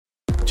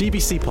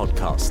GBC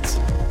Podcasts.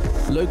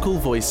 Local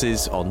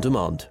voices on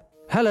demand.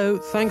 Hello,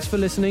 thanks for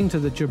listening to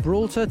the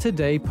Gibraltar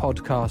Today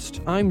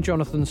podcast. I'm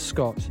Jonathan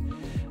Scott.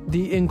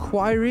 The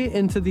inquiry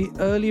into the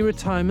early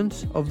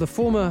retirement of the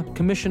former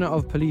Commissioner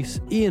of Police,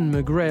 Ian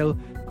McGrail,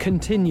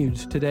 continued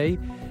today.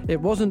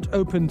 It wasn't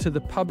open to the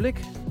public,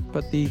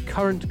 but the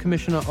current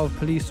Commissioner of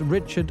Police,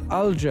 Richard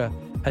Alger,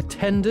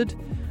 attended,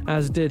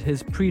 as did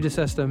his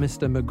predecessor,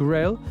 Mr.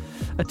 McGrail.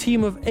 A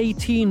team of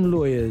 18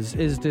 lawyers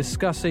is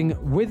discussing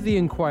with the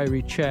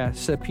inquiry chair,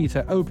 Sir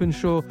Peter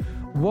Openshaw,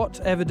 what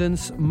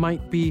evidence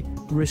might be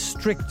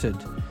restricted.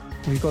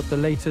 We've got the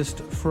latest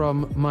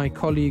from my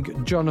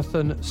colleague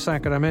Jonathan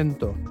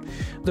Sacramento.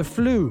 The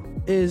flu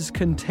is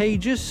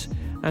contagious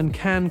and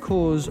can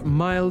cause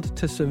mild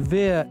to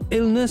severe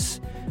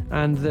illness,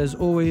 and there's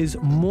always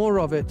more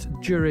of it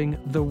during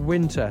the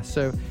winter.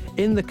 So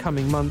in the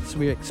coming months,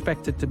 we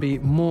expect it to be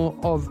more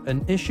of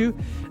an issue.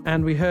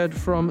 And we heard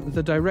from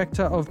the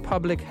Director of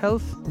Public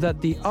Health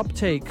that the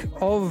uptake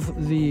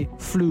of the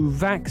flu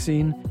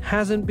vaccine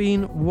hasn't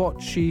been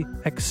what she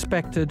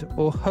expected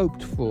or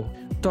hoped for.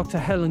 Dr.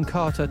 Helen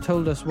Carter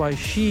told us why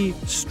she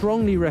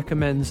strongly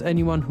recommends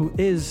anyone who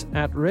is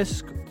at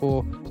risk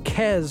or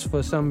cares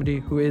for somebody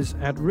who is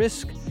at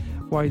risk,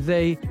 why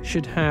they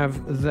should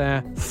have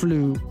their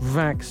flu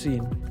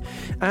vaccine.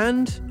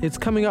 And it's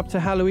coming up to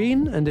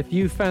Halloween, and if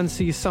you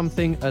fancy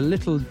something a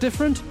little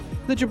different,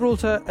 the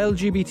Gibraltar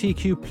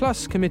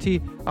LGBTQ+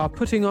 committee are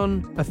putting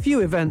on a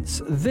few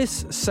events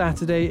this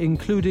Saturday,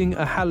 including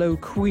a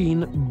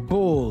Halloween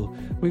ball.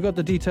 We got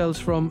the details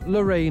from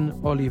Lorraine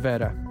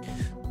Oliveira.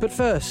 But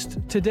first,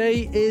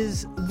 today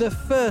is the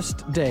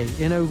first day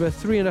in over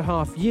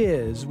 3.5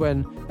 years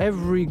when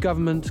every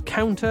government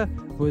counter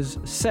was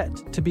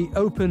set to be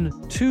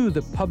open to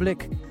the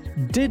public.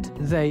 Did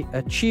they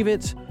achieve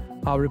it?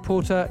 Our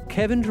reporter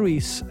Kevin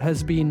Rees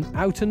has been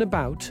out and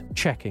about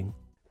checking.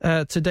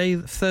 Today,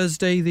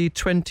 Thursday, the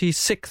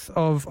 26th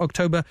of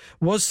October,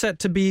 was set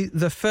to be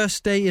the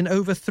first day in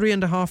over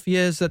 3.5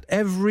 years that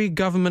every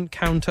government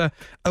counter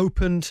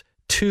opened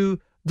to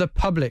the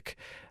public.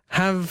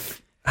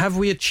 Have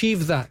we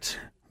achieved that?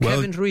 Well,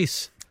 Kevin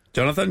Rees.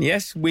 Jonathan,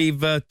 yes,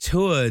 we've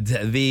toured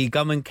the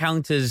government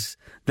counters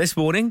this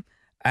morning,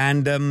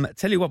 and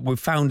tell you what, we've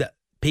found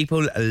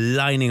people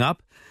lining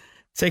up.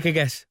 Take a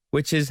guess,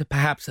 which is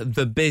perhaps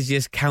the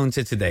busiest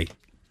counter today?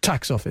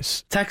 Tax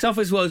office. Tax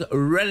office was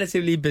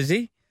relatively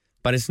busy,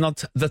 but it's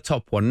not the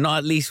top one, not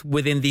at least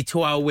within the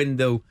 2-hour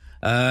window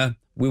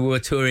we were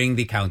touring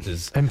the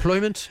counters.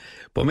 Employment?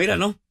 Pues mira,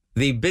 no.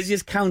 The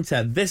busiest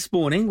counter this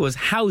morning was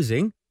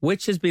housing,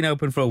 which has been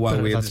open for a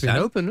while, we understand.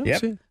 That's been open,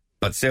 yep. It?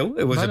 But still,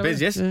 it was the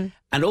busiest. Yeah.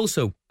 And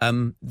also,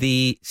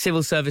 the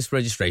civil service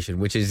registration,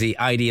 which is the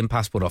ID and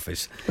passport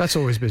office. That's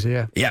always busy,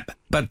 yeah. Yep.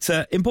 But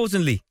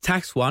importantly,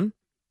 tax one,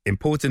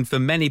 important for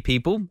many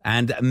people,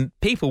 and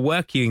people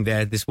were queuing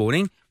there this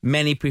morning,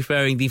 many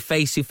preferring the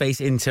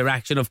face-to-face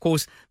interaction. Of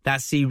course,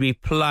 that's the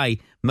reply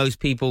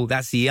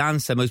that's the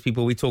answer most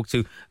people we talked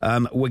to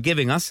were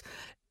giving us.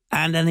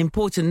 And an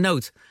important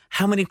note,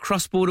 how many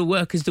cross-border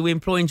workers do we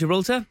employ in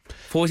Gibraltar?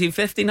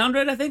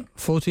 1,500, I think?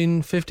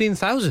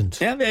 15,000.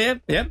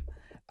 Yeah.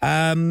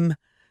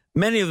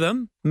 Many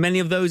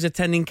of those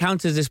attending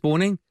counters this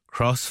morning,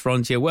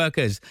 cross-frontier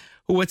workers,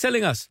 who were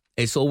telling us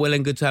it's all well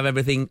and good to have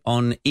everything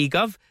on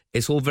eGov.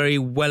 It's all very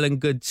well and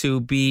good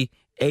to be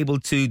able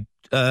to,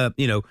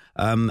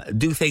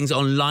 do things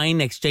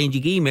online,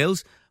 exchanging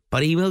emails,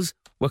 but emails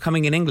were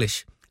coming in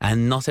English,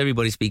 and not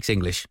everybody speaks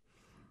English.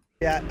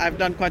 Yeah, I've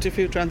done quite a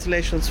few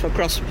translations for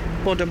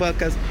cross-border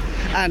workers,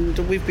 and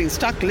we've been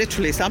stuck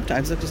literally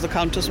sometimes because the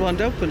counters weren't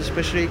open,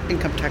 especially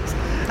income tax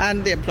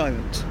and the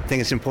employment. I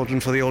think it's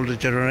important for the older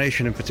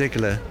generation in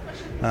particular.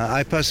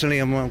 I personally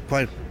am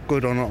quite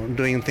good on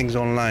doing things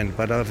online,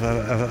 but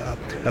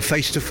a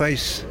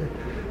face-to-face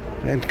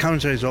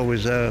encounter is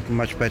always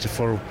much better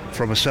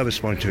from a service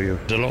point of view.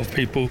 There's a lot of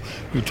people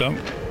who can't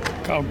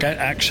get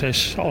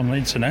access on the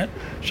internet,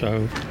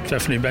 so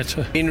definitely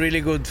better. Been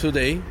really good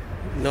today.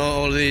 Not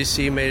all these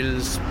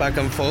emails back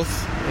and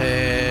forth.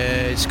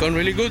 It's gone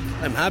really good.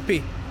 I'm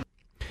happy.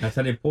 That's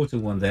an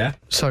important one there.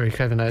 Sorry,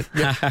 Kevin.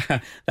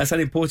 That's an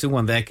important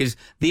one there, because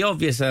the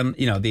obvious,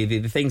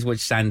 the things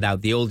which stand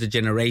out, the older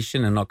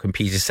generation are not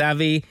computer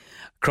savvy,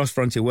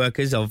 cross-frontier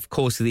workers, of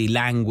course, the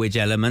language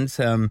element,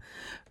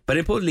 but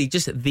importantly,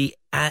 just the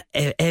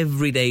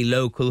everyday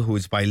local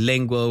who's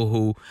bilingual,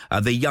 who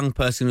the young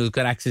person who's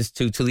got access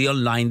to the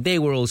online, they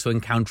were also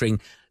encountering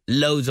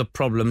loads of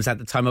problems at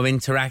the time of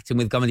interacting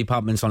with government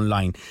departments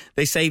online.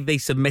 They say they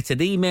submitted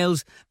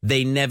emails,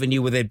 they never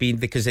knew where they'd been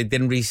because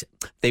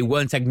they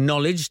weren't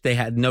acknowledged. They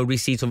had no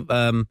receipt of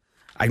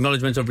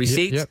acknowledgement of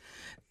receipts. Yep.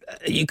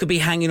 You could be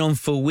hanging on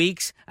for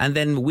weeks, and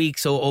then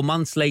weeks or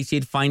months later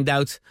you'd find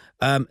out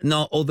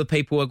not all the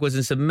paperwork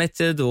wasn't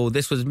submitted or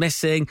this was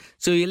missing.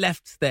 So you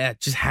left there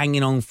just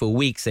hanging on for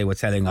weeks, they were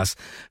telling us.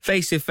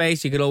 Face to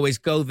face, you could always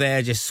go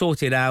there, just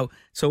sort it out.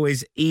 It's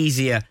always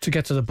easier to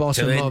get to the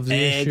bottom of the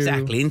issue.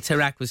 Exactly,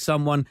 interact with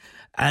someone.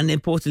 And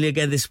importantly,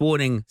 again, this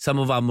morning, some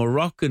of our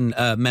Moroccan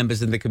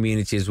members in the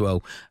community as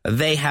well,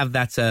 they have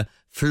that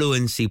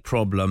fluency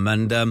problem.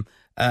 And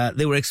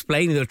they were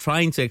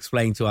trying to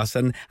explain to us.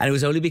 And it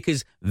was only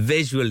because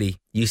visually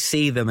you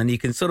see them and you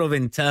can sort of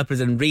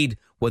interpret and read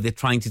what they're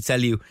trying to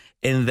tell you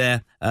in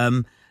their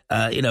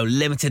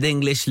limited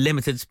English,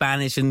 limited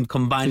Spanish, and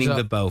combining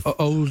the both.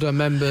 Older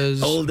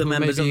members of the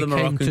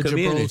Moroccan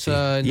community.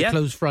 In the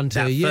closed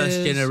frontier that years.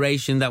 First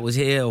generation that was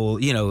here,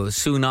 or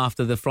soon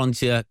after the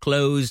frontier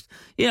closed.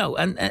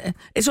 And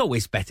it's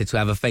always better to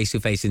have a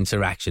face-to-face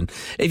interaction.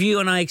 If you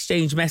and I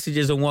exchange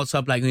messages on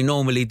WhatsApp like we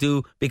normally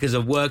do because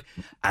of work,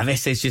 I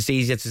guess it's just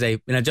easier to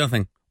say,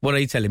 Jonathan, what are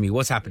you telling me?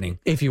 What's happening?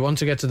 If you want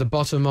to get to the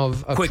bottom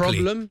of a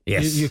problem,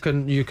 yes. you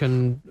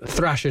can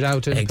thrash it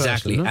out in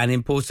exactly. person. No? And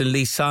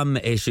importantly, some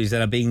issues that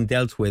are being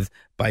dealt with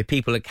by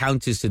people at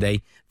counters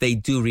today, they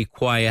do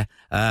require,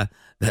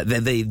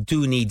 they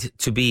do need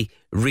to be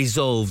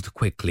resolved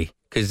quickly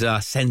because there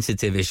are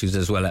sensitive issues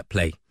as well at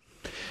play.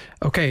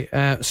 Okay,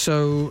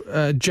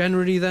 so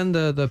generally then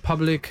the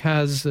public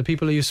the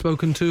people that you've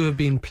spoken to have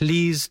been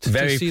pleased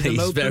to see them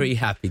open? Very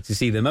happy to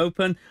see them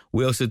open.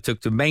 We also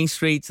took to Main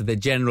Street, the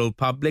general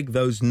public,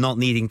 those not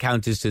needing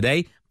counters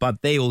today,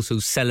 but they also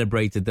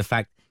celebrated the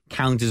fact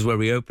counters were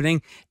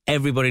reopening.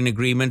 Everybody in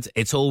agreement.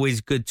 It's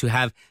always good to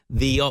have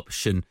the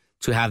option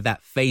to have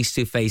that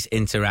face-to-face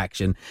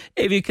interaction.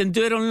 If you can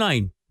do it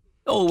online,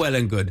 all well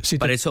and good,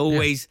 but it's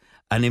always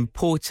an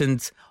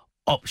important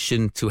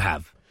option to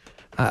have.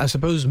 I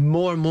suppose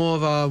more and more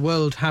of our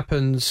world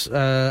happens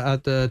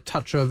at the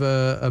touch of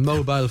a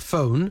mobile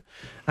phone,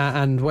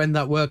 and when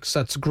that works,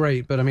 that's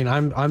great. But I mean,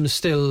 I'm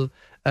still,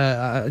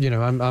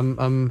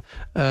 I'm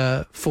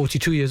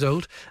 42 years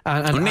old,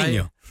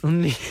 and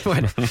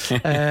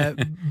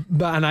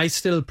but I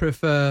still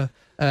prefer.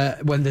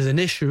 When there's an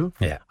issue,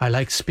 I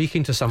like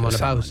speaking to someone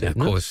about it. Of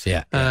course,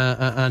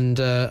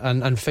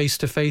 and face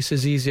to face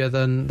is easier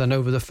than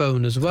over the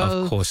phone as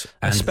well. Of course,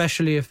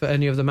 especially if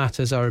any of the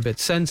matters are a bit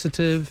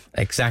sensitive.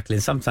 Exactly,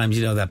 and sometimes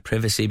that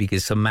privacy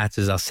because some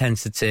matters are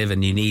sensitive,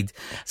 and you need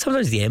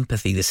sometimes the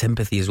empathy, the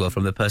sympathy as well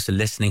from the person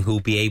listening who'll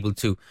be able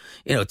to,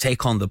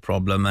 take on the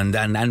problem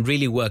and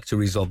really work to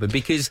resolve it.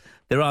 Because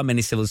there are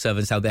many civil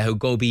servants out there who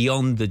go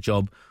beyond the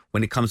job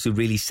when it comes to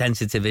really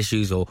sensitive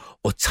issues or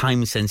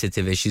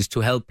time-sensitive issues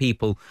to help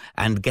people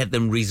and get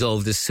them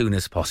resolved as soon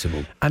as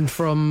possible. And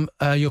from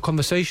your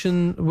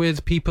conversation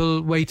with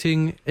people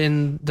waiting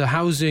in the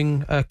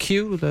housing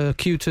queue, the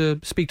queue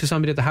to speak to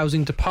somebody at the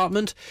housing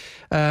department,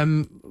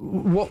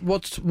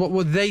 what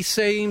were they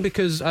saying?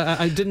 Because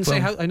I didn't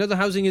say how. I know the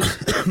housing is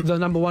the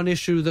number one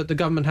issue that the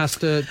government has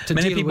to deal with.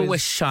 Many people were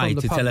shy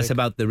to tell us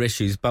about their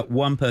issues, but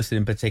one person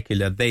in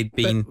particular, they'd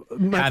been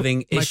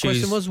having issues. My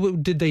question was,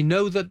 did they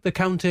know that the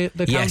counter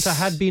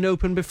had been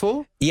open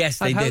before? Yes,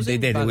 they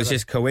did. It was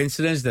just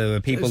coincidence. There were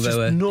people that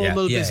were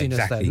normal busyness.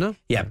 Exactly. Then,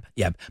 no?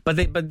 Yep. But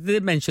they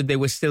mentioned they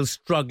were still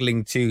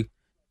struggling to,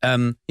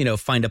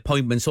 find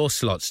appointments or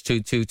slots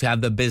to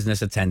have the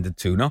business attended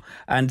to. No,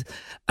 and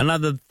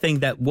another thing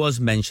that was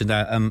mentioned,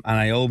 and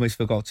I almost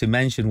forgot to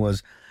mention,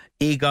 was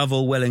eGov.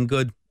 All well and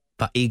good,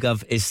 but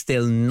eGov is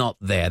still not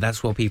there.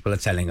 That's what people are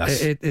telling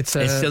us. It's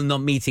still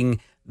not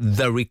meeting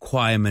the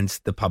requirements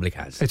the public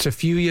has. It's a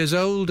few years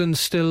old and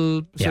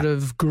still sort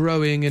of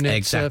growing in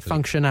its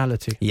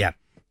functionality. Yeah.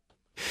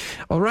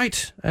 All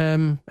right.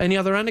 Any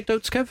other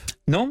anecdotes, Kev?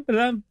 No,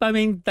 but I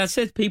mean, that's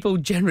it. People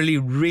generally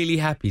really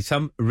happy.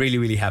 Some really,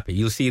 really happy.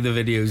 You'll see the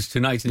videos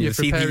tonight and you'll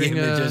see the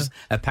images,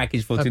 a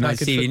package for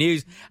tonight's TV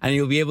News, and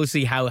you'll be able to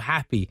see how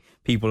happy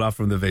people are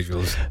from the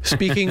visuals.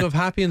 Speaking of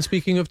happy and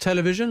speaking of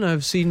television,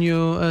 I've seen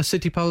your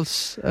City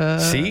Pulse.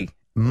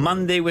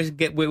 Monday we're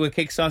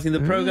kickstarting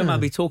the programme. I'll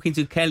be talking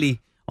to Kelly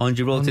on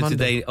Gibraltar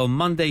today on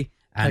Monday,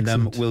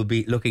 and we'll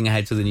be looking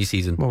ahead to the new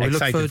season. Well,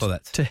 excited look for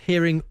that. To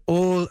hearing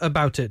all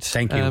about it.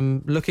 Thank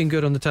you. Looking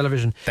good on the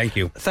television. Thank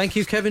you. Thank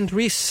you, Kevin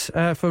Rees,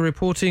 for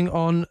reporting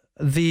on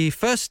the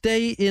first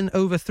day in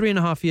over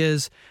 3.5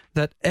 years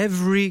that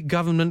every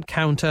government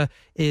counter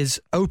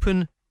is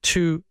open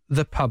to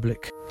the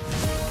public.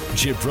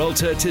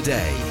 Gibraltar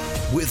Today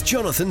with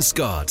Jonathan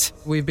Scott.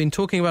 We've been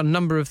talking about a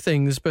number of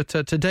things, but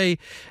today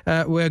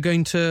we're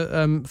going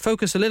to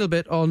focus a little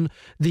bit on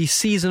the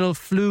seasonal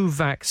flu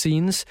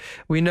vaccines.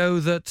 We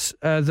know that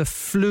the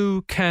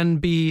flu can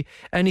be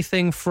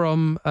anything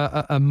from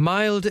a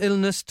mild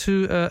illness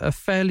to a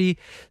fairly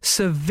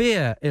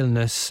severe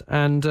illness,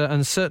 and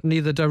certainly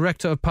the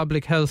Director of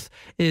Public Health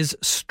is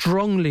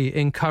strongly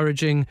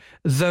encouraging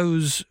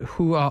those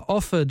who are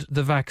offered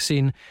the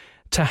vaccine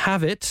to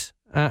have it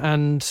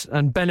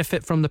and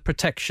benefit from the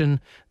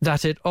protection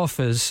that it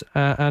offers.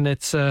 And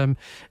it's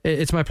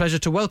my pleasure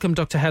to welcome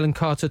Dr. Helen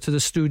Carter to the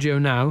studio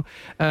now.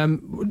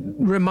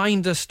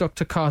 Remind us,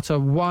 Dr. Carter,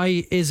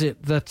 why is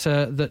it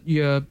that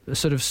you're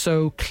sort of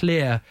so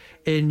clear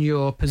in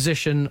your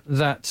position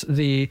that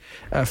the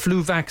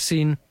flu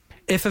vaccine,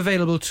 if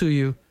available to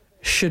you,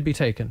 should be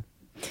taken?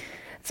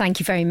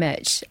 Thank you very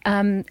much.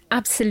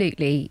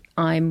 Absolutely.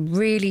 I'm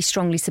really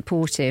strongly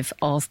supportive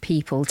of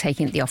people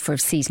taking the offer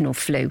of seasonal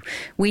flu.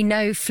 We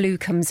know flu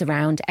comes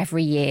around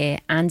every year,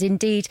 and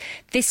indeed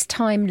this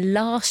time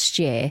last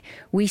year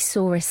we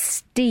saw a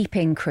steep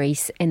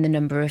increase in the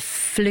number of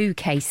flu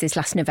cases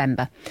last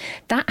November.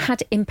 That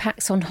had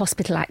impacts on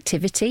hospital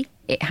activity.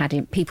 It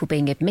had people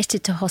being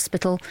admitted to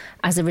hospital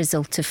as a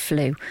result of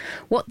flu.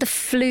 What the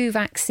flu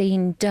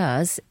vaccine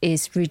does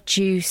is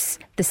reduce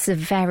the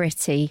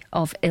severity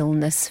of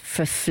illness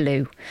for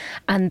flu.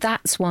 And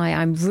that's why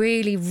I'm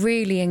really,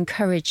 really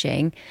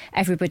encouraging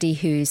everybody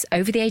who's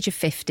over the age of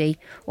 50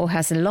 or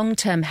has a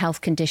long-term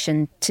health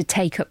condition to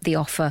take up the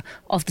offer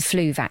of the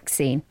flu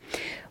vaccine.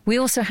 We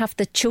also have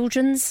the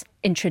children's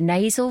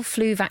intranasal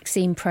flu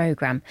vaccine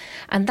programme,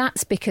 and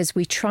that's because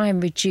we try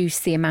and reduce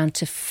the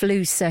amount of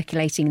flu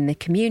circulating in the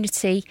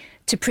community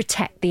to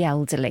protect the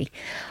elderly.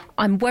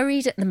 I'm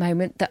worried at the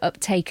moment that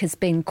uptake has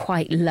been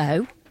quite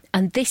low,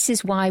 and this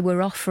is why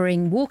we're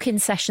offering walk-in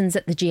sessions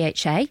at the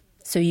GHA.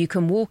 So you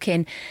can walk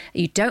in,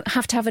 you don't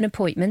have to have an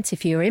appointment.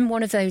 If you're in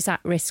one of those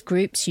at-risk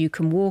groups, you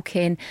can walk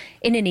in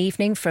an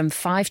evening from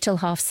 5 till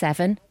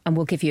 7:30 and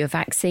we'll give you a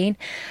vaccine.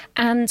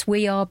 And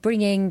we are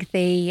bringing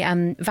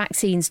the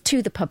vaccines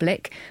to the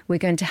public. We're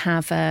going to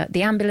have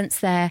the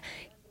ambulance there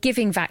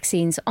giving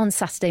vaccines on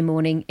Saturday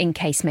morning in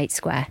Casemate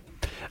Square.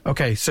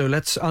 OK, so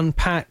let's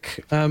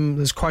unpack.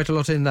 There's quite a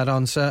lot in that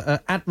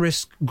answer.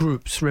 At-risk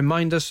groups,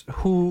 remind us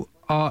who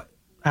are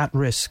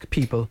at-risk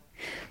people.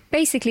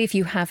 Basically, if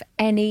you have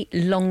any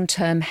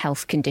long-term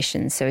health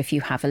conditions, so if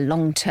you have a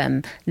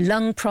long-term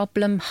lung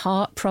problem,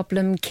 heart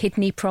problem,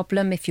 kidney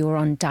problem, if you're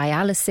on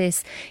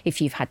dialysis,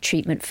 if you've had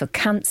treatment for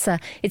cancer,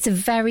 it's a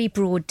very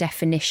broad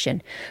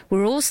definition.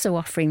 We're also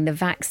offering the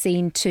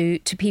vaccine to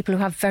people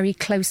who have very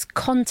close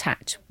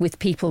contact with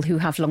people who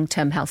have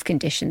long-term health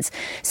conditions.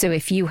 So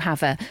if you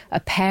have a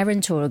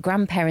parent or a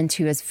grandparent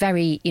who has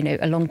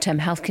a long-term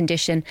health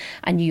condition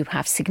and you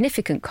have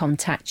significant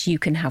contact, you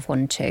can have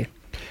one too.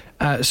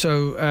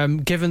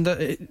 Given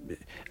that,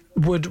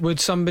 would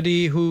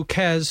somebody who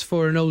cares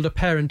for an older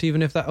parent,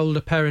 even if that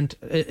older parent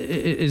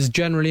is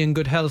generally in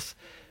good health,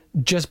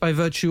 just by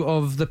virtue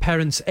of the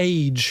parent's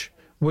age,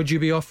 would you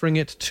be offering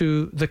it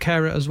to the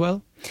carer as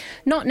well?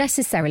 Not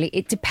necessarily.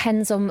 It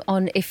depends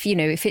on if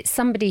it's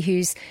somebody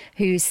who's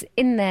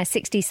in their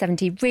 60s,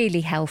 70,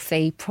 really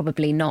healthy,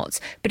 probably not.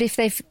 But if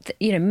they've,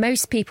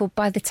 most people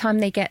by the time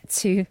they get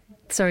to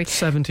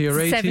 70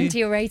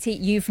 or 80,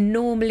 you've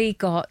normally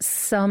got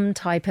some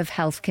type of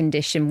health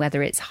condition,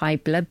 whether it's high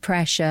blood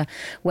pressure,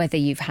 whether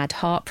you've had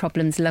heart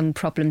problems, lung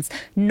problems.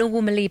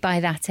 Normally by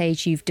that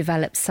age you've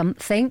developed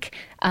something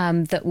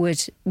that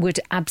would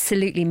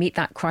absolutely meet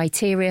that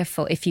criteria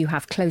for if you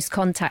have close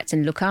contact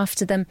and look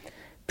after them,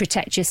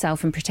 protect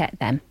yourself and protect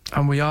them.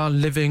 And we are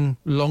living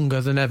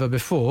longer than ever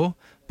before.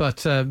 But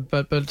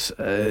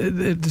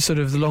the sort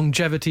of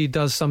longevity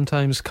does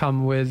sometimes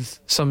come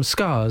with some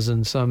scars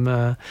and some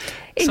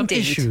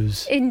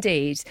issues.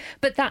 Indeed.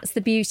 But that's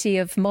the beauty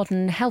of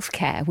modern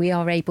healthcare. We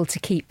are able to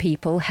keep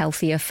people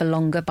healthier for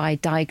longer by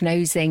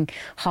diagnosing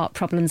heart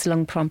problems,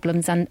 lung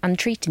problems and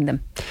treating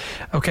them.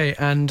 OK,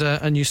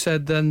 and you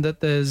said then that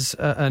there's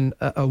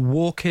a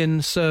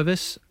walk-in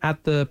service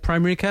at the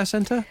primary care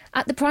centre?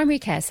 At the primary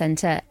care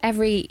centre,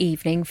 every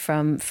evening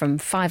from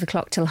 5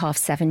 o'clock till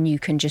 7:30, you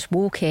can just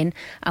walk in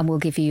and we'll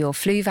give you your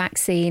flu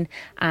vaccine.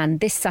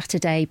 And this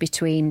Saturday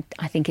between,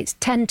 I think it's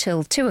 10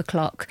 till 2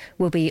 o'clock,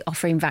 we'll be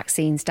offering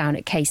vaccines down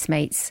at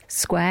Casemates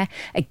Square.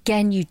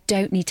 Again, you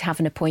don't need to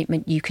have an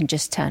appointment. You can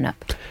just turn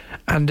up.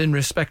 And in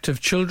respect of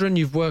children,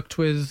 you've worked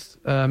with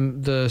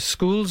the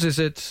schools. Is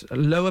it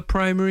lower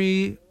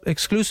primary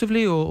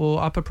exclusively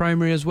or upper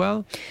primary as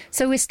well?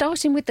 So we're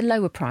starting with the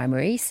lower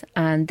primaries,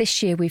 and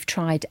this year we've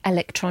tried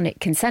electronic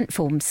consent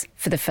forms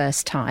for the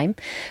first time.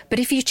 But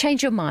if you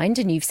change your mind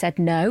and you've said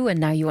no and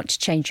now you want to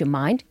change your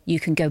mind, you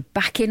can go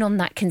back in on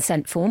that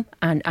consent form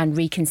and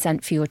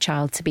reconsent for your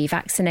child to be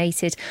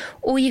vaccinated,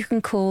 or you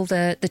can call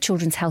the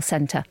Children's Health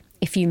Centre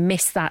if you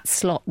miss that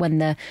slot when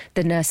the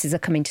nurses are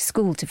coming to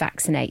school to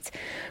vaccinate.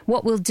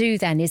 What we'll do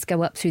then is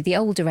go up through the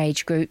older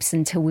age groups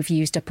until we've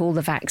used up all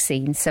the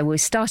vaccines. So we're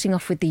starting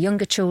off with the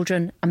younger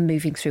children and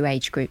moving through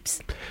age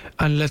groups.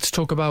 And let's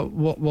talk about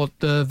what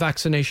the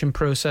vaccination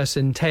process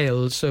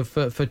entails. So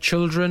for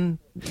children,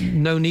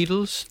 no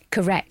needles?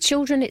 Correct.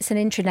 Children, it's an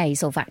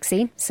intranasal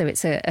vaccine, so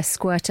it's a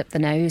squirt up the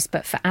nose.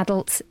 But for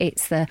adults,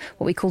 it's what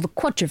we call the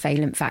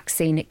quadrivalent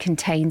vaccine. It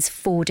contains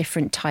 4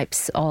 different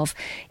types of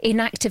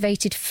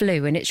inactivated flu.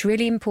 And it's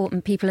really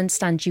important people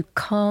understand you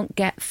can't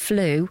get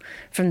flu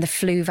from the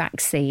flu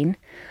vaccine.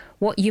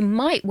 What you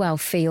might well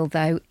feel,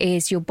 though,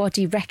 is your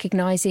body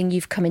recognising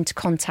you've come into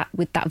contact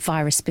with that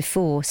virus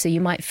before. So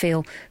you might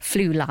feel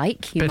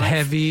flu-like. A bit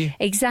heavy.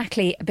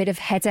 Exactly. A bit of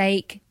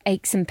headache,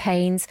 aches and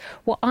pains.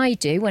 What I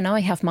do when I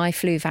have my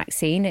flu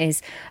vaccine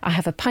is I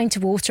have a pint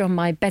of water on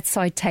my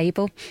bedside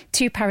table,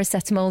 2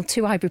 paracetamol,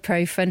 2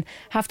 ibuprofen,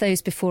 have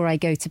those before I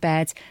go to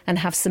bed and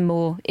have some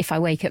more if I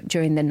wake up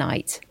during the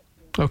night.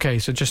 OK,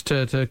 so just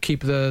to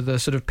keep the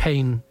sort of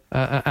pain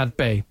at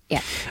bay.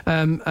 Yeah.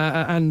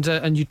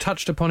 And you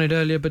touched upon it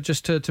earlier, but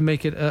just to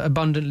make it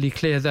abundantly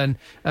clear then,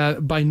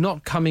 by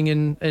not coming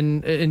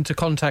into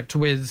contact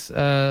with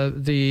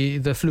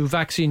the flu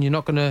vaccine, you're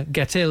not going to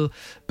get ill,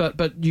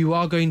 but you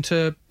are going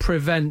to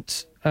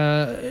prevent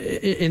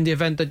in the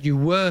event that you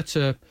were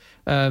to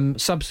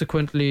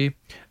subsequently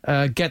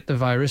get the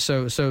virus.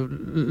 So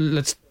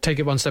let's take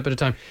it one step at a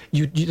time.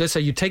 Let's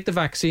say you take the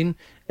vaccine,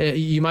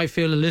 you might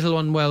feel a little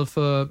unwell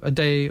for a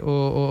day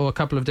or a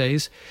couple of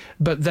days,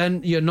 but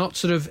then you're not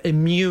sort of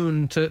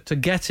immune to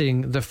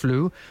getting the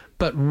flu.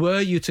 But were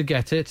you to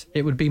get it,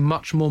 it would be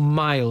much more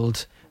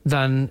mild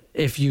than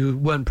if you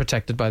weren't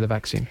protected by the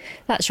vaccine.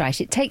 That's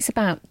right. It takes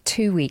about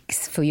 2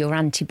 weeks for your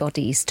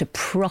antibodies to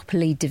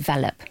properly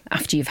develop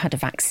after you've had a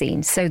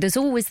vaccine. So there's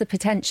always the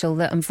potential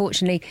that,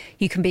 unfortunately,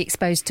 you can be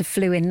exposed to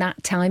flu in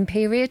that time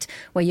period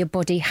where your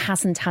body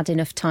hasn't had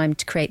enough time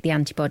to create the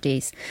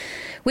antibodies.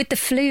 With the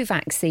flu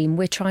vaccine,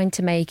 we're trying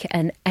to make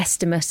an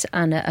estimate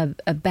and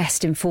a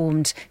best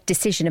informed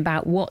decision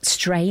about what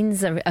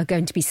strains are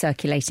going to be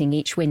circulating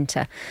each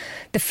winter.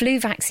 The flu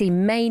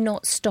vaccine may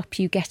not stop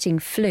you getting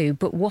flu,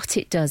 but what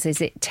it does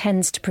is it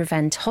tends to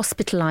prevent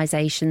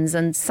hospitalisations,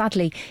 and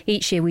sadly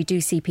each year we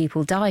do see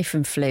people die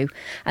from flu,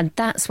 and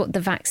that's what the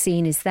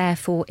vaccine is there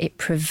for. It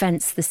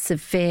prevents the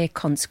severe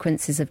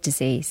consequences of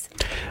disease.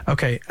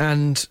 Okay,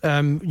 and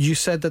you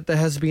said that there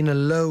has been a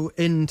low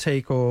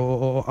intake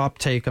or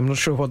uptake, I'm not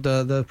sure what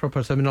the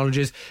proper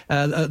terminology is.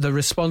 The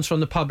response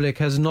from the public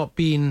has not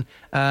been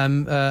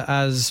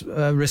as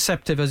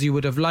receptive as you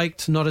would have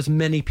liked, not as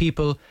many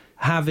people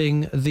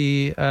having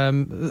the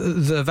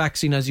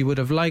vaccine as you would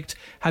have liked.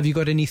 Have you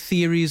got any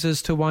theories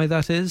as to why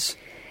that is?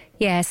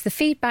 Yes, the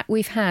feedback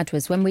we've had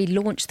was when we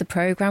launched the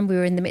programme, we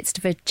were in the midst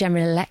of a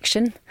general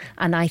election,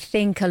 and I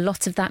think a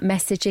lot of that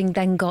messaging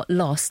then got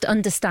lost,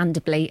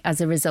 understandably, as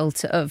a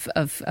result of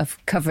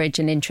coverage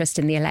and interest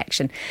in the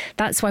election.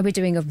 That's why we're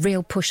doing a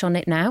real push on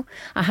it now.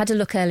 I had a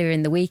look earlier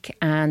in the week,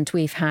 and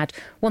we've had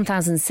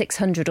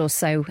 1,600 or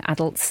so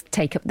adults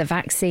take up the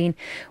vaccine.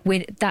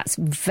 That's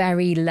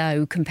very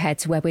low compared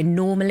to where we're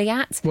normally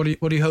at. What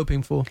are you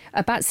hoping for?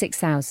 About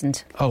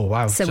 6,000. Oh,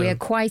 wow. So we are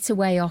quite a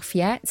way off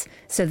yet.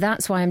 So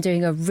that's why I'm doing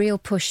a real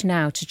push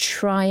now to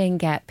try and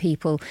get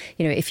people,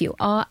 if you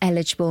are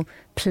eligible,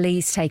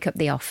 please take up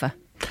the offer.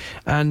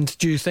 And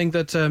do you think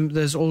that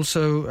there's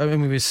also,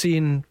 we've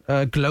seen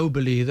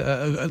globally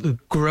the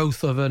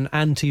growth of an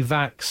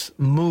anti-vax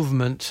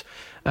movement,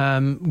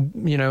 in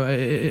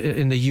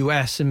the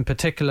US in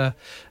particular,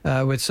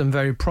 with some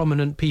very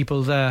prominent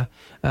people there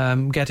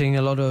getting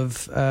a lot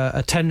of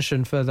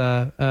attention for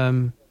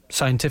their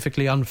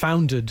scientifically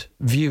unfounded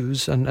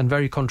views and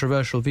very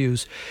controversial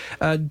views.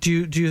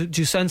 Do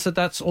you sense that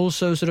that's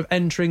also sort of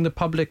entering the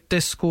public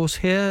discourse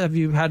here? Have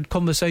you had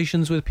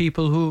conversations with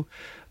people who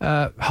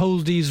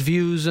hold these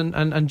views,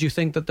 and do you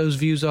think that those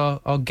views are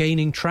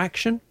gaining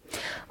traction?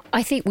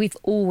 I think we've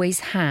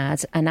always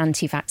had an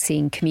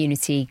anti-vaccine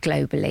community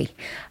globally.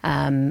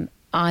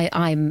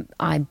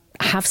 I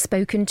have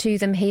spoken to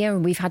them here,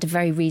 and we've had a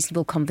very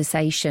reasonable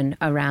conversation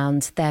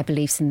around their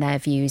beliefs and their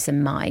views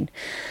and mine.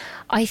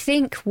 I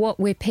think what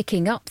we're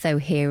picking up, though,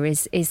 here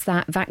is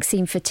that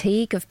vaccine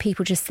fatigue of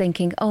people just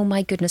thinking, oh,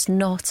 my goodness,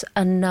 not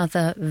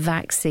another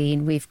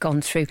vaccine. We've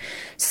gone through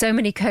so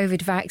many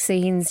COVID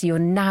vaccines. You're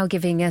now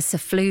giving us a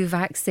flu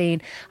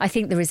vaccine. I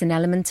think there is an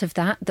element of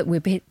that we're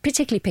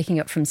particularly picking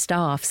up from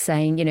staff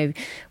saying,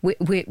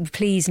 we're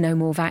please no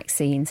more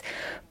vaccines.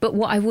 But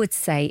what I would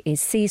say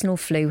is seasonal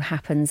flu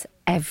happens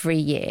every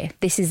year.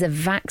 This is a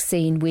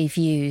vaccine we've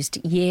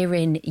used year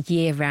in,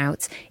 year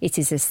out. It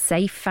is a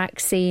safe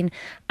vaccine.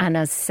 And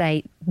as I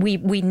say, we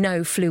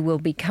know flu will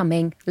be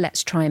coming.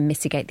 Let's try and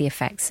mitigate the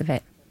effects of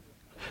it.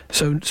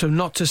 So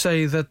not to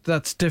say that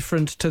that's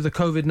different to the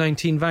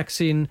COVID-19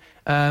 vaccine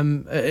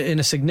in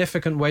a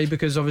significant way,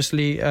 because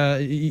obviously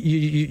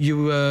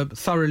you were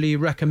thoroughly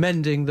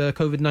recommending the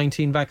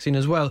COVID-19 vaccine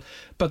as well.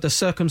 But the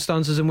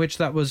circumstances in which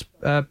that was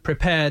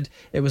prepared,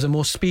 it was a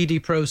more speedy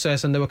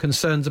process, and there were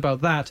concerns about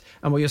that.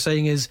 And what you're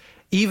saying is,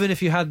 even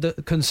if you had the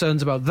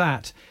concerns about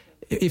that,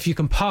 if you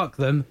can park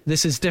them,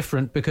 this is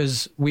different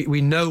because we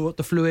know what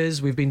the flu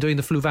is. We've been doing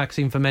the flu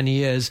vaccine for many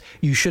years.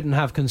 You shouldn't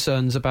have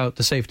concerns about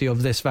the safety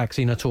of this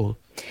vaccine at all.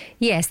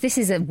 Yes, this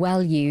is a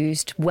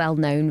well-used,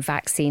 well-known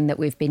vaccine that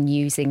we've been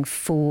using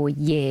for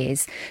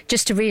years.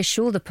 Just to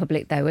reassure the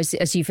public, though,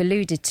 as you've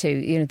alluded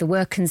to, there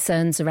were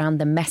concerns around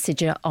the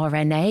messenger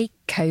RNA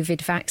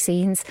COVID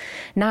vaccines.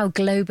 Now,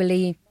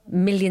 globally,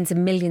 millions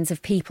and millions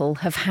of people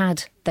have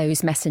had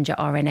those messenger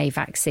RNA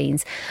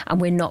vaccines, and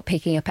we're not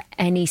picking up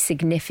any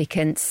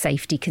significant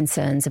safety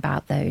concerns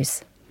about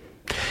those.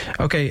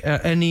 Okay,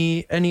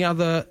 any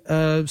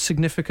other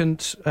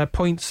significant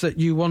points that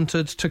you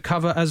wanted to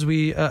cover as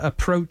we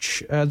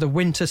approach the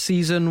winter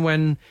season,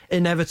 when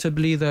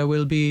inevitably there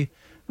will be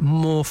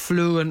more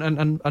flu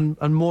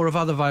and more of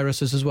other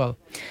viruses as well?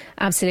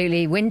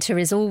 Absolutely. Winter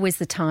is always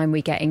the time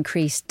we get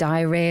increased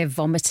diarrhoea,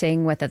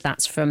 vomiting, whether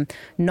that's from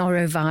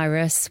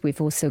norovirus. We've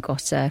also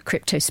got a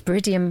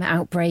cryptosporidium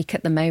outbreak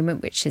at the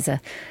moment, which is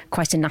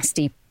quite a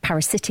nasty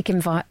parasitic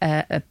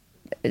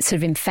sort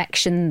of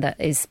infection that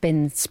has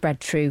been spread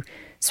through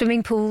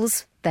swimming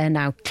pools. They're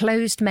now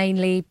closed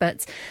mainly,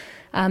 but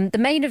the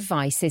main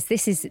advice is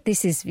this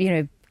is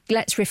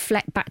let's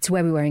reflect back to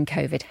where we were in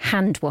COVID.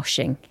 Hand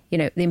washing,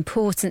 the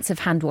importance of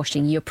hand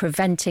washing. You're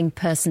preventing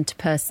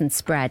person-to-person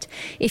spread.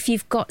 If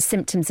you've got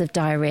symptoms of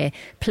diarrhoea,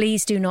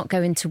 please do not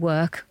go into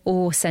work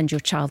or send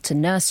your child to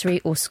nursery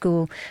or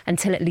school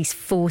until at least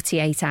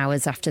 48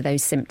 hours after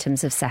those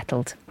symptoms have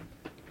settled.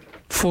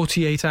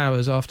 48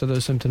 hours after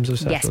those symptoms have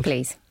settled? Yes,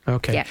 please.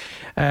 Okay.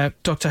 Yeah.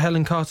 Dr.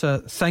 Helen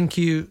Carter, thank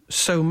you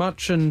so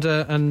much. And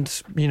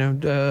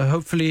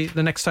hopefully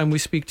the next time we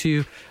speak to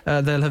you,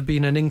 there'll have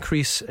been an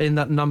increase in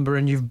that number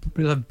and you'll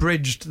have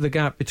bridged the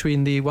gap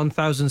between the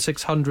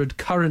 1,600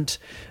 current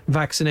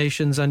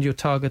vaccinations and your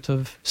target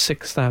of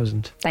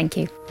 6,000. Thank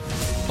you.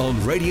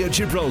 On Radio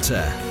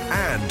Gibraltar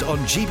and on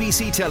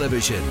GBC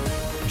Television,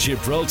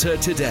 Gibraltar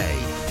Today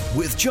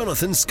with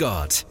Jonathan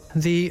Scott.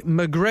 The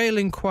McGrail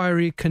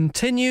Inquiry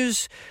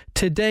continues.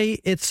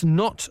 Today it's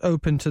not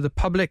open to the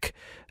public.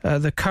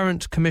 The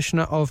current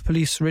Commissioner of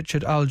Police,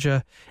 Richard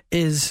Alger,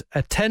 is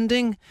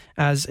attending,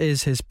 as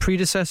is his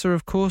predecessor,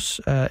 of course,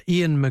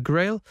 Ian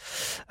McGrail.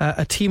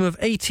 A team of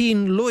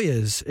 18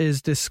 lawyers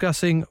is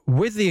discussing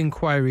with the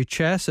inquiry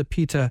chair, Sir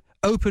Peter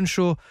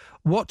Openshaw,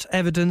 what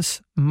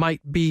evidence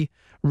might be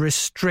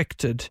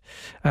restricted.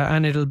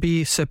 And it'll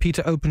be Sir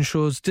Peter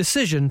Openshaw's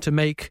decision to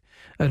make,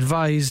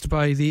 advised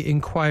by the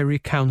Inquiry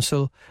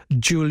Counsel,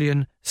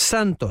 Julian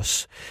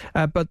Santos.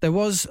 But there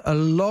was a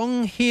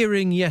long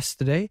hearing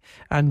yesterday,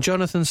 and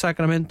Jonathan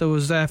Sacramento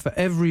was there for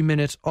every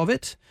minute of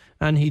it,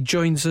 and he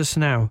joins us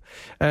now.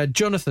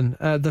 Jonathan,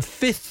 the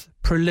fifth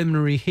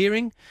preliminary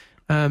hearing,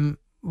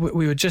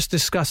 we were just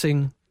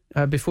discussing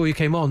before you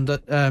came on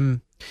that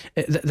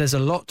there's a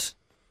lot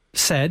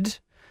said,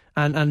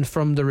 and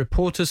from the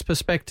reporter's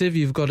perspective,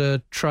 you've got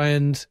to try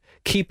and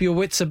keep your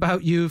wits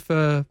about you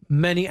for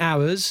many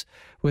hours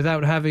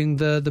without having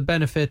the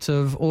benefit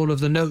of all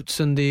of the notes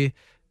and the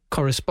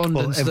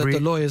correspondence that the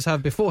lawyers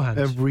have beforehand.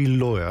 Every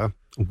lawyer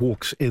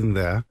walks in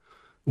there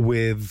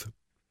with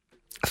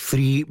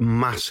 3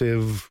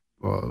 massive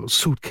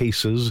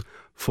suitcases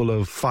full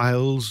of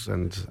files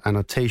and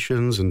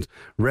annotations and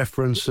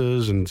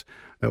references and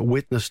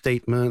witness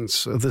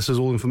statements. This is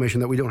all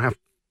information that we don't have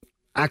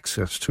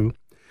access to.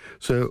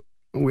 So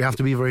we have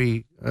to be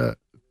very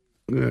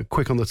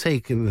quick on the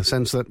take in the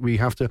sense that we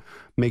have to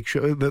make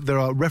sure that there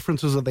are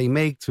references that they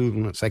make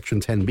to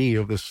Section 10B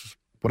of this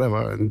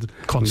whatever, and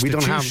we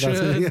don't have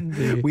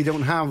that. We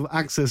don't have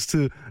access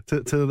to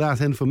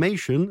that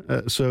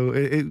information. So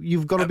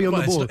you've got to be on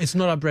the ball. It's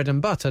not our bread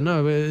and butter.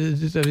 No, no,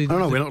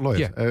 we're not lawyers.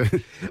 Yeah.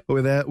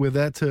 We're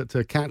there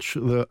to catch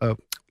a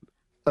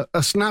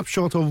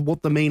snapshot of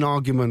what the main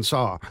arguments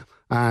are,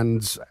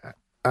 and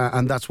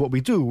that's what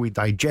we do. We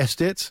digest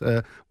it.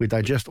 We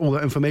digest all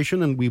that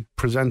information, and we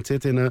present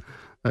it in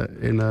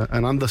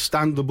an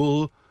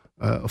understandable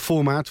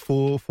format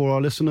for our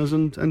listeners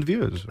and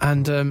viewers.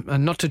 And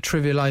not to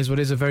trivialise what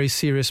is a very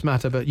serious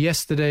matter, but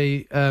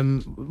yesterday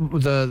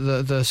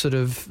the sort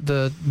of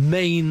the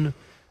main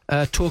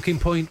talking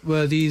point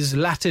were these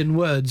Latin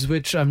words,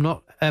 which I'm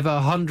not ever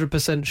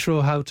 100%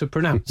 sure how to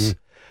pronounce.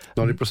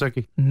 Nolle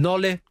prosequi.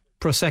 Nolle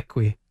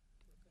prosequi.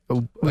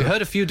 We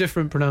heard a few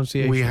different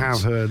pronunciations. We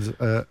have heard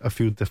a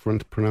few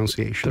different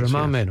pronunciations.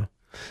 Yes.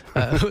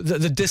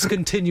 The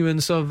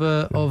discontinuance of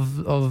a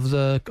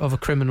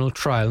criminal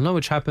trial, no,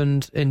 which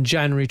happened in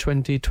January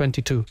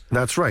 2022.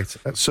 That's right.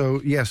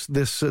 So yes,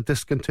 this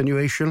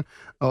discontinuation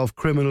of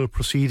criminal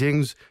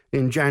proceedings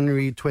in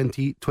January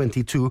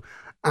 2022,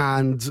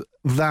 and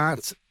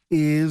that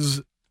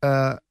is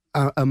a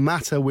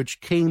matter which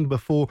came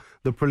before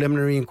the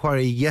preliminary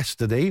inquiry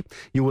yesterday.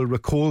 You will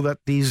recall that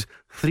these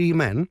 3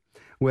 men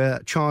were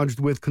charged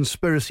with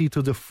conspiracy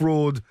to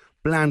defraud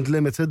Bland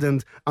Limited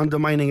and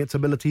undermining its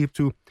ability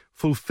to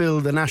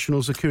fulfill the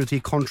national security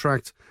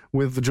contract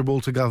with the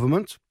Gibraltar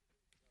government.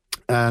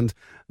 And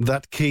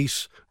that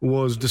case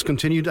was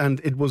discontinued, and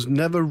it was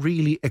never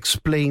really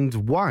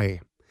explained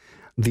why.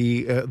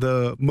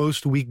 The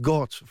most we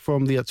got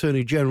from the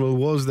Attorney General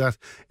was that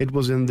it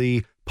was in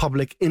the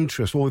public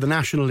interest or the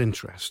national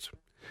interest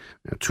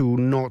to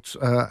not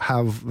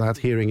have that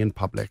hearing in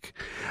public.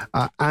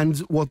 And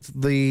what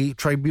the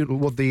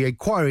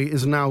inquiry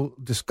is now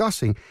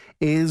discussing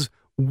is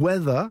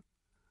whether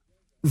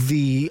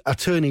the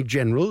Attorney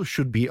General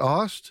should be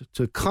asked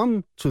to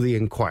come to the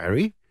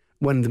inquiry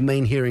when the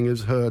main hearing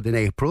is heard in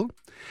April,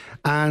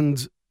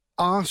 and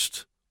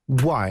asked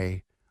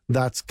why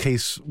that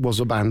case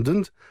was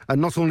abandoned. And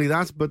not only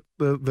that, but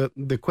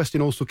the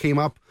question also came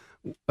up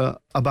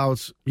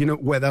about,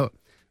 whether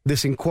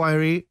this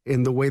inquiry,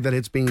 in the way that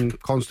it's being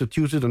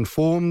constituted and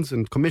formed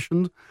and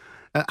commissioned,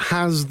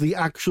 has the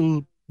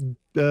actual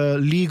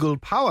legal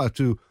power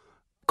to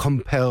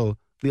compel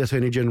the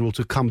Attorney General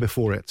to come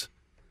before it.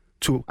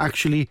 To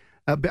actually,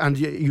 and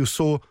you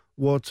saw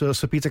what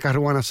Sir Peter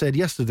Caruana said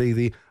yesterday,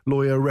 the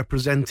lawyer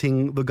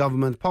representing the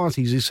government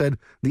parties. He said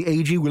the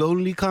AG will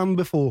only come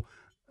before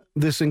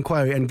this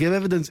inquiry and give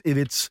evidence if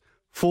it's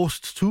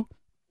forced to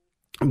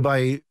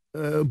by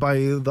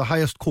the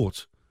highest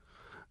court.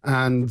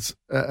 And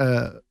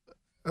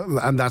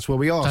that's where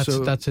we are.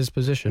 That's his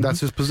position.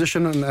 That's his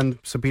position, and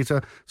Sir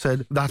Peter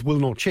said that will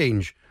not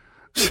change.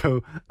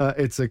 So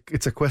it's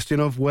a question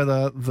of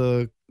whether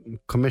the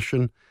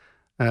commission,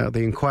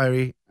 the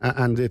inquiry,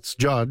 and its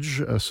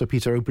judge, Sir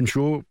Peter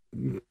Openshaw,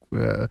 who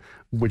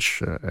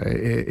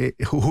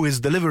is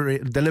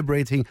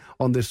deliberating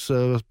on this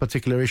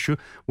particular issue,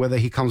 whether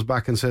he comes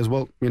back and says,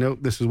 well,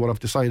 this is what I've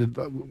decided.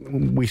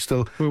 We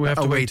still have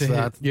to await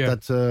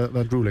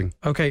that ruling.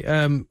 Okay,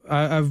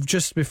 I've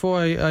just, before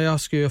I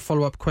ask you a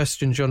follow-up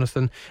question,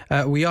 Jonathan,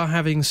 we are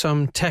having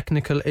some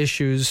technical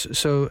issues,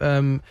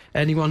 so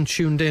anyone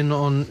tuned in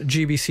on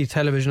GBC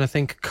television, I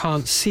think,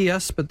 can't see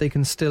us, but they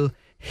can still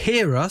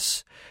hear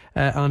us.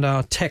 And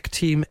our tech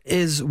team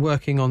is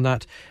working on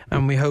that,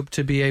 and we hope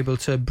to be able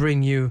to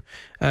bring you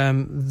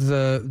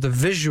the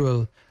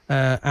visual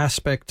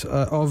aspect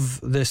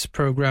of this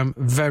program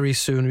very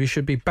soon. We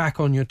should be back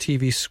on your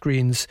TV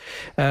screens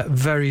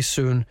very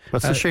soon.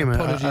 That's a shame.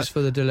 Apologies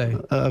for the delay.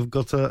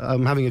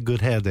 I'm having a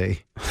good hair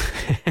day.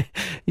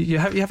 You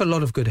have a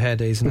lot of good hair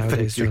days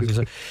nowadays,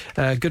 Jonathan.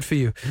 So, good for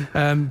you.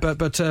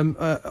 But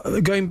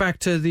going back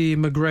to the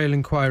McGrail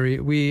inquiry,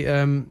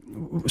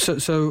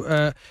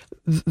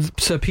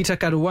 Sir Peter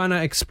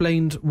Caruana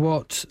explained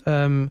what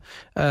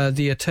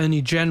the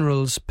Attorney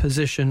General's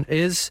position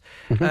is,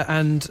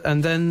 and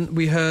then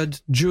we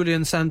heard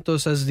Julian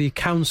Santos, as the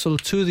counsel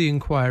to the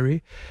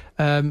inquiry,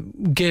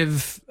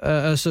 give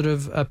a sort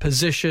of a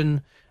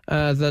position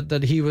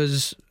that he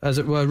was, as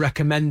it were,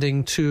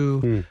 recommending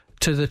to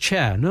the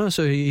chair. No,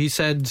 so he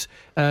said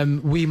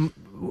the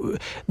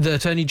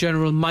Attorney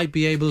General might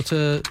be able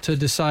to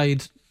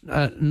decide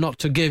not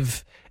to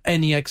give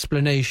any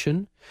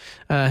explanation,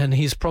 and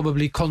he's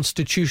probably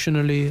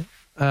constitutionally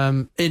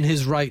in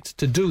his right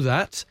to do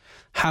that.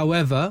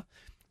 However,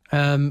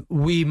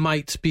 we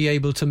might be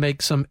able to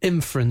make some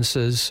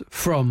inferences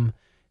from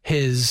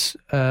his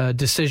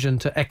decision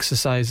to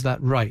exercise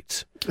that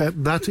right.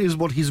 That is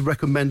what he's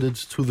recommended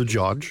to the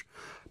judge.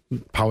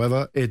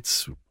 However,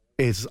 it's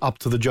up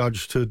to the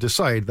judge to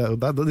decide.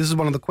 This is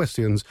one of the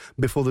questions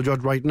before the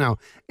judge right now.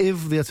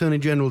 If the Attorney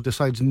General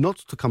decides not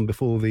to come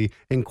before the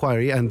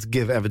inquiry and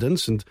give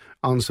evidence and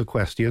answer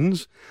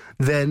questions,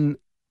 then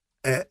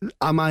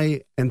am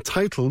I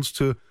entitled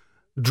to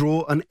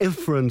draw an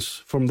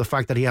inference from the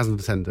fact that he hasn't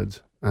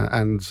attended?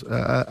 And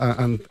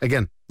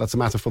again, that's a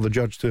matter for the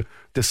judge to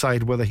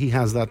decide whether he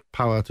has that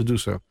power to do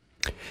so.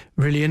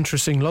 Really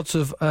interesting. Lots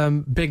of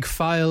big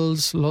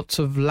files, lots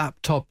of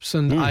laptops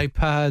and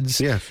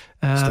iPads. Yes,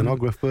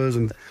 stenographers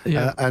and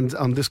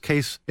in this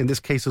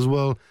case as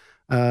well,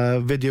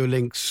 video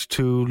links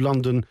to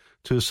London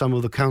to some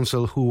of the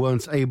counsel who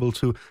weren't able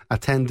to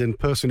attend in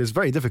person. It's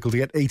very difficult to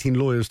get 18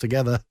 lawyers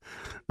together.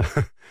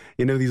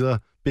 These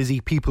are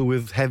busy people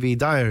with heavy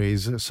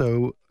diaries,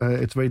 so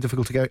it's very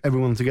difficult to get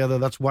everyone together.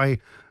 That's why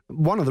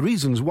one of the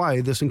reasons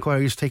why this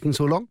inquiry is taking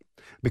so long,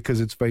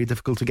 because it's very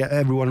difficult to get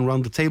everyone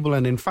around the table.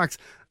 And in fact,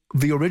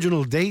 the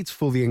original date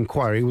for the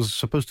inquiry was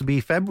supposed to be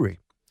February.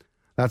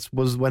 That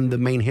was when the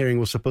main hearing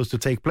was supposed to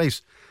take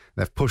place.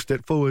 They've pushed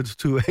it forward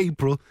to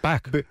April.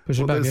 They've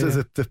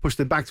pushed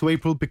it back to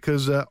April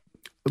because,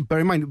 bear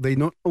in mind, they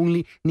not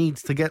only need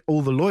to get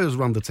all the lawyers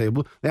around the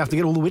table, they have to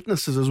get all the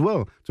witnesses as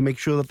well to make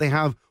sure that they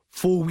have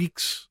 4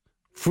 weeks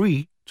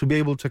free to be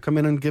able to come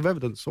in and give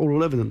evidence,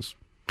 oral evidence.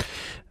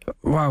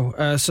 Wow.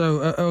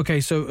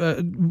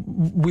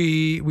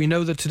 We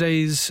know that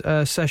today's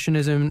session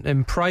is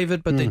in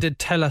private, but they did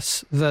tell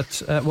us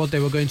that what they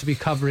were going to be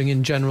covering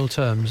in general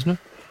terms, no?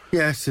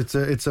 Yes,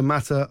 it's a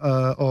matter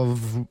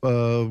of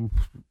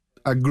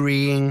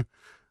agreeing.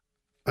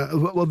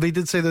 Well, they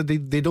did say that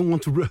they don't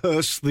want to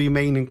rehearse the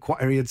main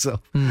inquiry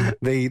itself.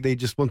 They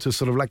just want to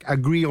sort of like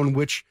agree on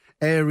which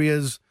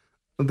areas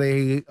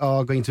they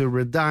are going to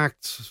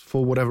redact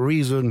for whatever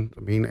reason.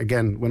 I mean,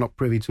 again, we're not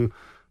privy to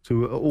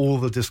all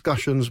the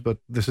discussions, but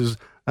this is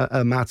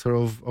a matter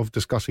of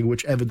discussing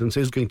which evidence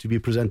is going to be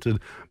presented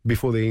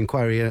before the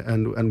inquiry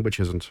and which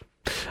isn't.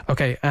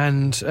 Okay,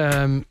 and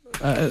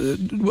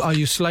are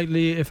you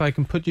slightly, if I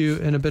can put you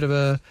in a bit of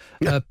a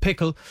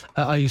pickle,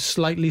 are you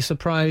slightly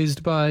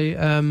surprised by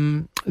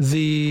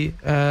the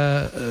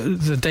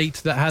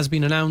date that has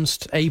been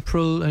announced,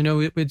 April? I know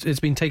it's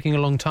been taking a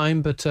long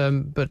time, but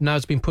now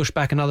it's been pushed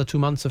back another 2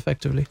 months,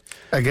 effectively.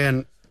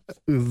 Again,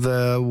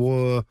 there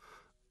were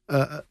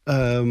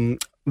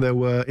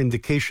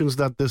indications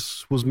that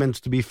this was meant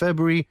to be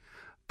February,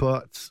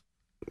 but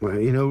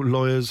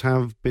lawyers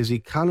have busy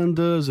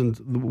calendars, and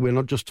we're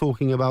not just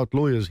talking about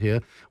lawyers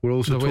here. We're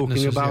also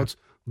talking about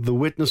the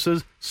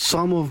witnesses,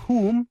 some of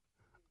whom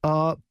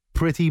are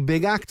pretty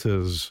big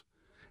actors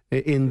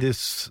in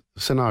this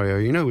scenario.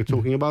 We're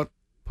talking about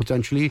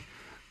potentially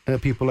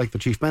people like the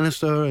Chief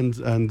Minister and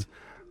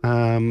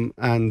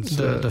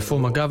the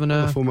former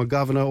governor. The former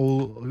governor,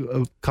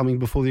 all coming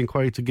before the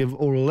inquiry to give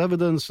oral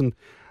evidence, and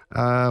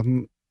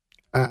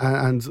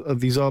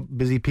these are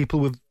busy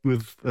people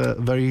with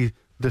very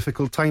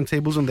difficult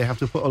timetables, and they have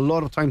to put a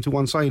lot of time to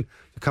one side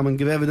to come and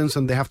give evidence,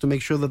 and they have to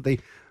make sure that they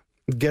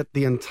get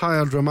the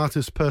entire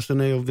dramatis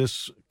personae of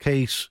this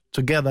case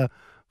together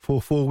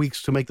for 4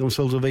 weeks to make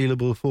themselves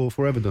available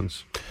for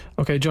evidence.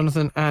 Okay,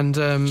 Jonathan, and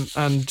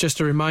just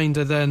a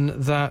reminder then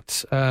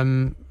that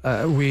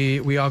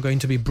we are going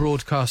to be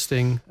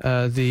broadcasting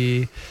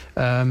the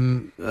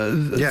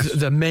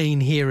main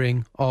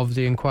hearing of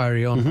the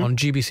inquiry on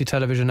GBC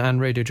Television and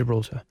Radio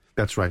Gibraltar.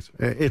 That's right.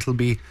 It'll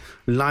be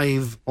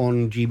live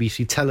on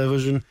GBC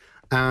Television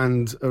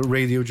and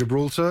Radio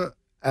Gibraltar,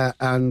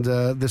 and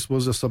this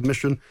was a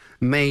submission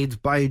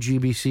made by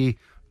GBC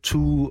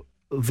to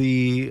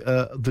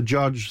the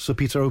judge, Sir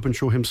Peter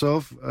Openshaw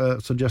himself,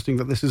 suggesting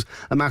that this is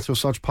a matter of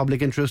such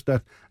public interest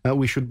that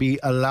we should be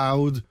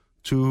allowed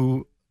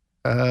to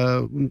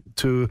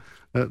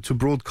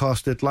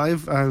broadcast it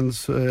live. And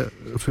to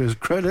his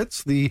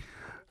credits, the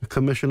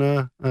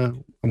commissioner,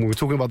 and when we're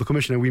talking about the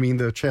commissioner, we mean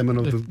the chairman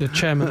of the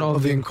chairman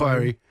of the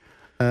inquiry.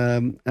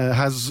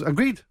 Has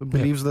agreed,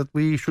 believes that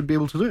we should be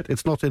able to do it.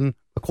 It's not in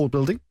a court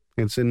building,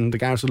 it's in the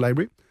Garrison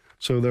Library,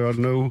 so there are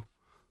no...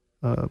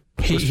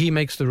 He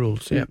makes the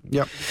rules, yeah.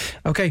 Yeah.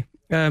 Okay,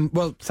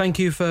 well, thank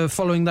you for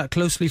following that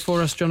closely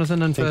for us,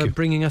 Jonathan, and for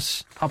bringing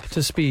us up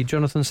to speed.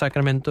 Jonathan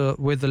Sacramento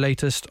with the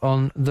latest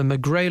on the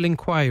McGrail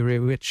Inquiry,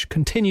 which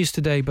continues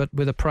today, but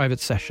with a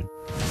private session.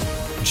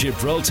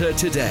 Gibraltar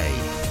Today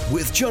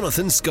with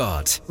Jonathan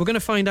Scott. We're going to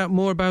find out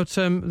more about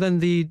then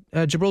the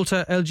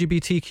Gibraltar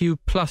LGBTQ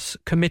Plus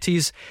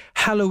Committee's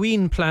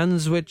Halloween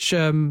plans, which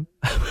the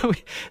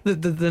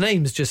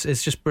name's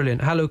just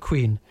brilliant. Hallow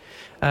Queen.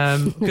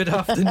 Good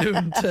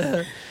afternoon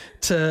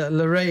to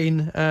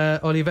Lorraine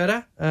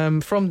Oliveira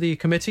from the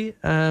committee.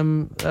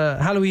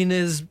 Halloween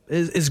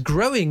is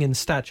growing in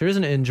stature,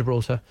 isn't it, in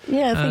Gibraltar?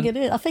 Yeah, I think it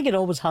is. I think it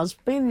always has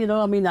been. You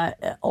know, I mean,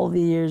 all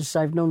the years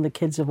I've known, the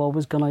kids have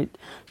always gone out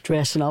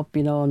dressing up.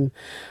 You know,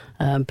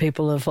 and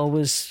people have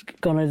always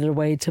gone out of their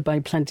way to buy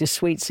plenty of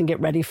sweets and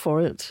get ready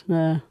for it.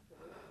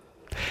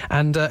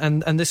 And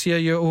this year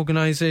you're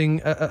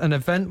organising an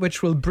event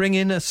which will bring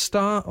in a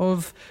star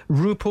of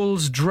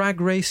RuPaul's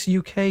Drag Race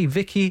UK,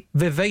 Vicky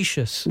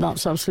Vivacious.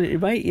 That's absolutely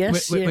right,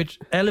 yes. Which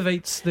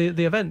elevates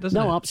the event, doesn't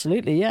it? No,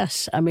 absolutely,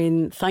 yes. I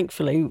mean,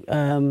 thankfully,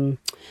 you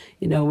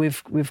know,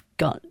 we've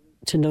got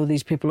to know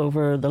these people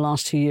over the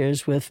last 2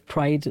 years with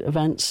Pride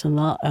events and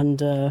that,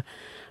 and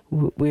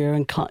we're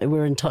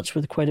in touch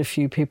with quite a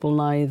few people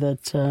now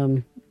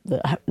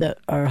that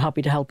are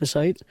happy to help us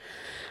out.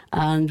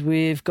 And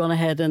we've gone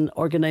ahead and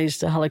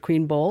organised a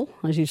Halloween ball,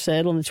 as you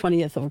said, on the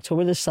 20th of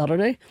October, this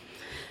Saturday.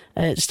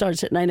 It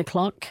starts at 9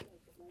 o'clock.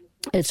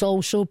 It's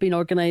also been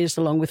organised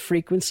along with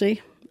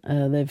Frequency.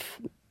 They've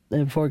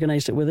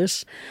organised it with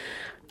us.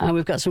 And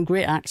we've got some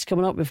great acts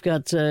coming up. We've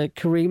got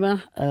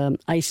Karima,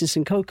 Isis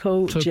and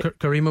Coco. So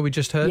Karima, we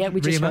just heard. Yeah, we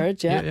just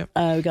heard, yeah.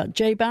 We've got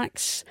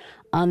J-Bax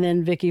and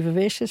then Vicky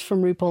Vivacious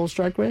from RuPaul's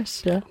Drag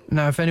Race, yeah.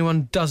 Now, if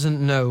anyone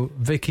doesn't know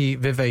Vicky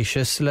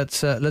Vivacious,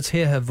 let's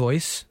hear her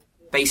voice.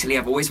 Basically,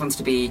 I've always wanted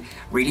to be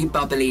really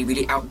bubbly,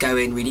 really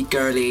outgoing, really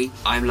girly.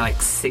 I'm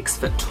like 6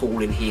 foot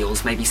tall in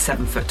heels, maybe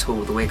 7 foot tall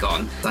with a wig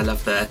on. I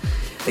love the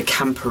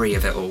campery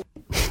of it all.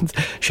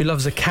 She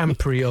loves the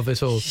campery of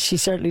it all. She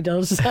certainly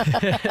does.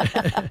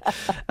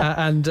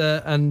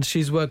 And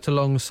she's worked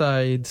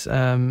alongside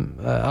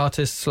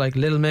artists like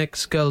Lil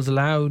Mix, Girls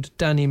Aloud,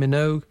 Danny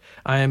Minogue.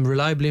 I am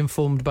reliably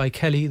informed by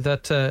Kelly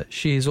that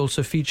she is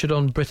also featured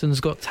on Britain's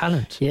Got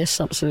Talent.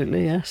 Yes,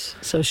 absolutely, yes.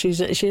 So she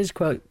is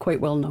quite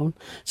well known.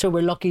 So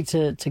we're lucky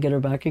to get her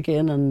back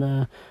again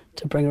and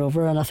to bring her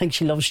over. And I think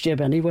she loves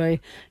Jib anyway.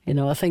 You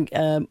know, I think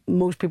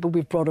most people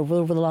we've brought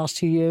over the last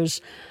 2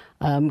 years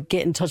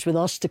get in touch with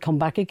us to come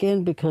back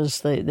again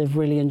because they've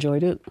really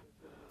enjoyed it.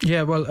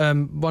 Yeah, well,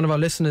 one of our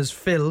listeners,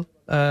 Phil,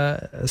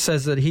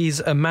 says that he's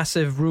a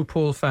massive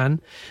RuPaul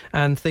fan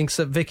and thinks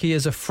that Vicky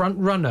is a front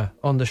runner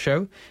on the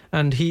show,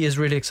 and he is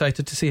really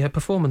excited to see her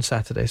perform on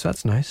Saturday, so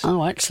that's nice.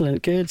 Oh,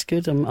 excellent.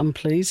 Good. I'm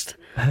pleased.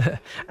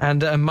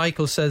 And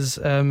Michael says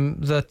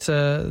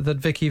that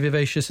Vicky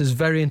Vivacious is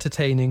very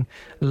entertaining,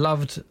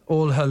 loved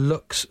all her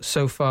looks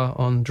so far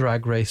on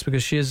Drag Race,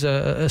 because she is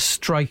a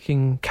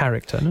striking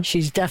character, no?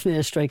 She's definitely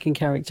a striking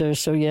character,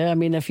 so yeah, I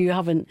mean, if you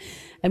haven't,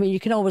 I mean, you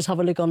can always have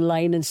a look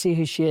online and see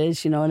who she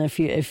is, you know, and if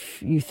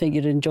you think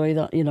you'd enjoy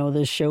that, you know,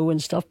 the show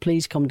and stuff,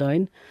 please come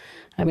down.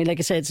 I mean, like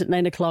I said, it's at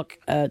 9 o'clock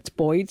at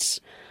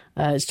Boyd's.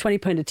 It's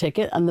 £20 a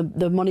ticket, and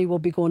the money will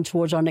be going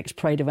towards our next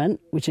Pride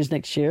event, which is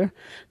next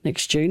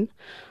June.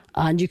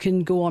 And you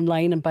can go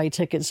online and buy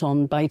tickets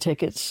on Buy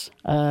Tickets.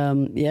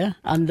 Yeah,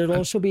 and there'll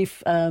also be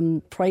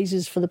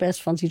prizes for the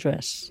best fancy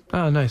dress.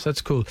 Oh, nice, that's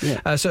cool.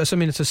 Yeah. So I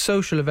mean, it's a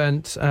social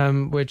event,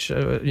 which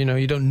you know,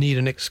 you don't need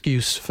an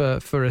excuse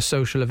for a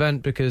social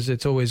event, because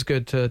it's always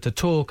good to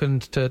talk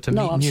and to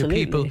meet new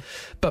people.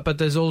 But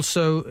there's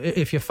also,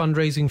 if you're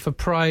fundraising for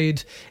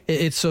Pride,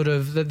 it's sort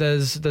of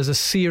there's a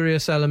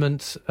serious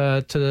element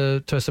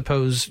to I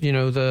suppose, you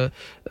know, the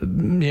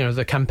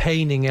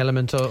campaigning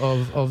element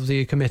of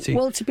the committee.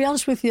 Well, to be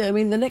honest with you, I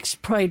mean, the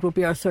next Pride will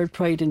be our third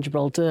Pride in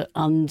Gibraltar,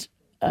 and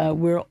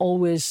we're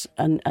always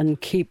and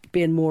keep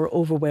being more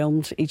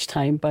overwhelmed each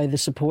time by the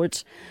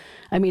support.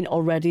 I mean,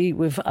 already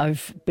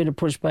I've been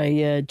approached by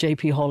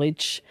JP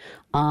Hollage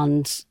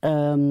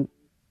and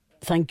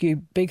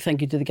big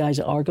thank you to the guys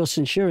at Argos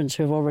Insurance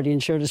who have already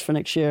insured us for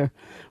next year,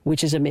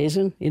 which is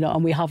amazing,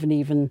 and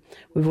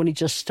we've only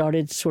just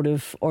started sort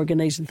of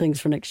organising things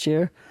for next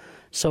year.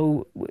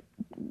 So,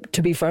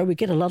 to be fair, we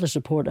get a lot of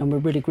support and we're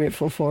really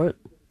grateful for it.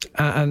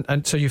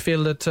 And so you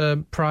feel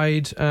that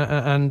Pride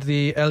and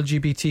the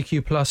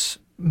LGBTQ plus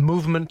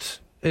movement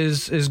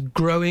is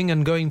growing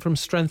and going from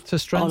strength to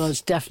strength? Oh, no,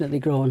 it's definitely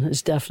growing.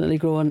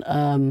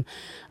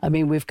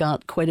 We've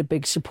got quite a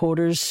big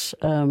supporters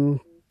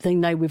thing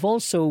now. We've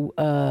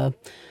also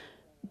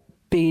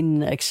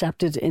been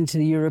accepted into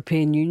the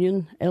European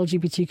Union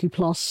LGBTQ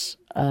plus,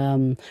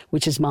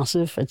 which is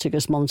massive. It took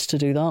us months to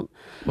do that.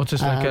 What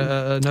is like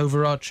an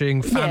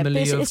overarching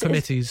family of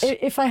committees?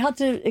 If I had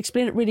to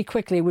explain it really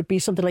quickly, it would be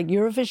something like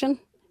Eurovision.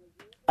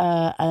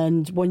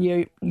 And 1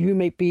 year you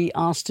may be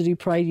asked to do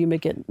Pride, you may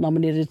get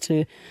nominated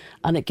to,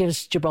 and it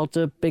gives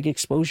Gibraltar big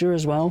exposure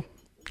as well.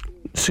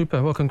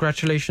 Super. Well,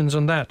 congratulations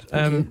on that.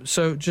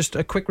 So just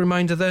a quick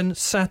reminder then,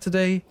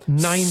 Saturday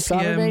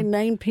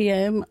 9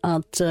 p.m.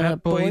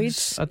 at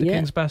Boyd's at the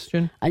King's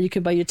Bastion. And you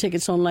can buy your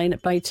tickets online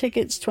at Buy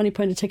Tickets,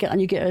 £20 a ticket, and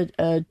you get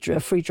a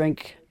free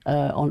drink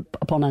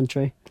upon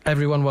entry.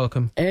 Everyone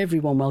welcome.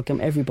 Everyone welcome,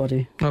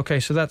 everybody.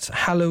 Okay, so that's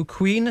Hallow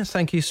Queen.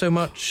 Thank you so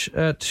much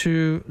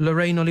to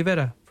Lorraine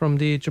Oliveira from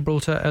the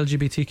Gibraltar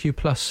LGBTQ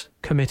Plus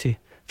Committee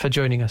for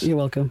joining us. You're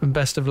welcome. And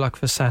best of luck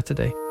for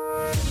Saturday.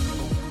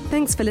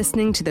 Thanks for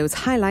listening to those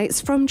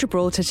highlights from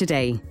Gibraltar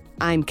Today.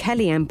 I'm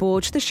Kellyanne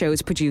Borge, the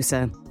show's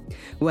producer.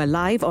 We're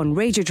live on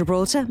Radio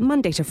Gibraltar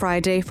Monday to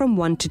Friday from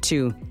 1 to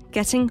 2,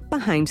 getting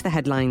behind the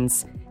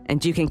headlines.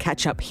 And you can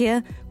catch up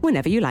here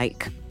whenever you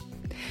like.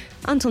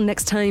 Until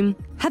next time,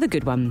 have a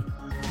good one.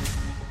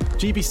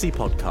 GBC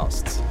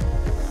Podcasts.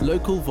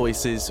 Local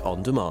voices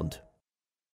on demand.